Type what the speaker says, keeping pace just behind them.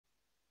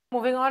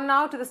Moving on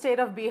now to the state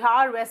of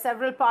Bihar, where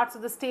several parts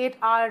of the state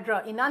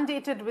are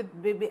inundated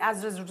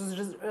as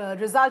a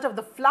result of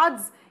the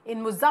floods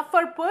in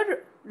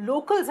Muzaffarpur.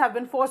 Locals have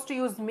been forced to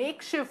use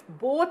makeshift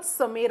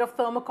boats made of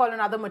thermocol and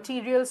other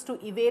materials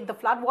to evade the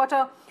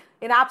floodwater.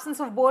 In absence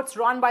of boats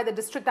run by the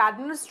district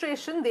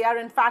administration, they are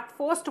in fact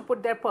forced to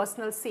put their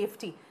personal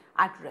safety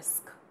at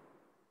risk.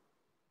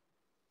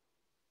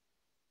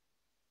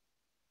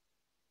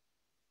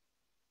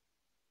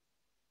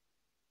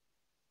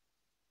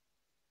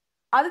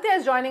 Aditya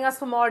is joining us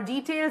for more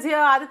details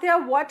here.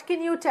 Aditya, what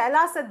can you tell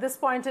us at this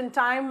point in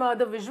time?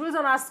 The visuals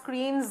on our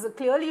screens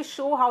clearly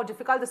show how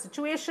difficult the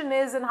situation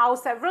is and how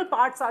several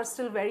parts are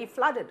still very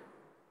flooded.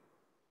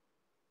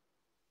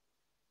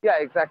 Yeah,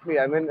 exactly.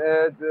 I mean,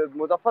 the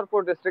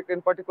Muzaffarpur district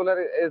in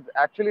particular is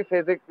actually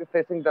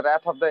facing the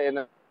wrath of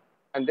the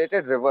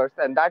inundated rivers.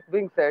 And that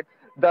being said,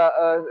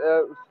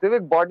 the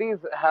civic bodies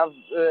have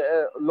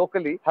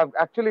locally have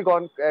actually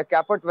gone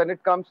caput when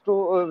it comes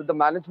to the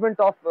management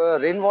of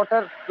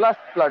rainwater plus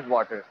flood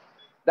waters.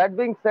 That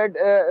being said,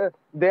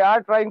 they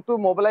are trying to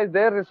mobilize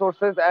their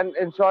resources and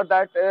ensure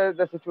that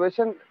the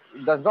situation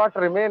does not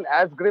remain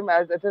as grim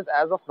as it is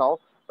as of now.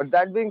 But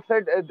that being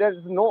said, there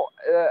is no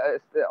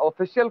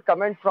official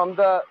comment from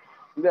the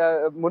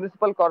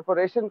municipal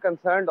corporation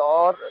concerned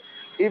or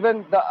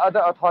even the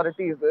other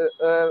authorities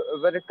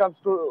when it comes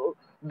to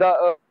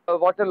the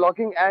water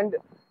logging and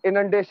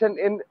inundation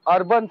in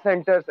urban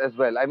centers as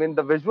well. I mean,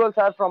 the visuals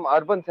are from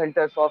urban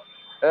centers of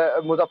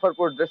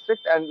Muzaffarpur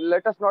district, and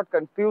let us not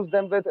confuse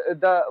them with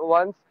the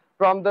ones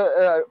from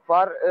the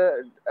far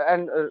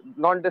and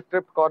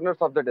non-district corners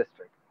of the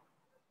district.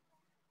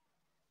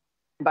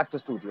 Back to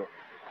studio.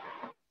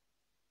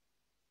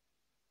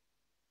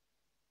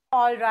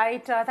 All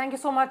right. Thank you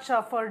so much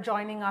for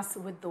joining us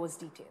with those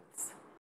details.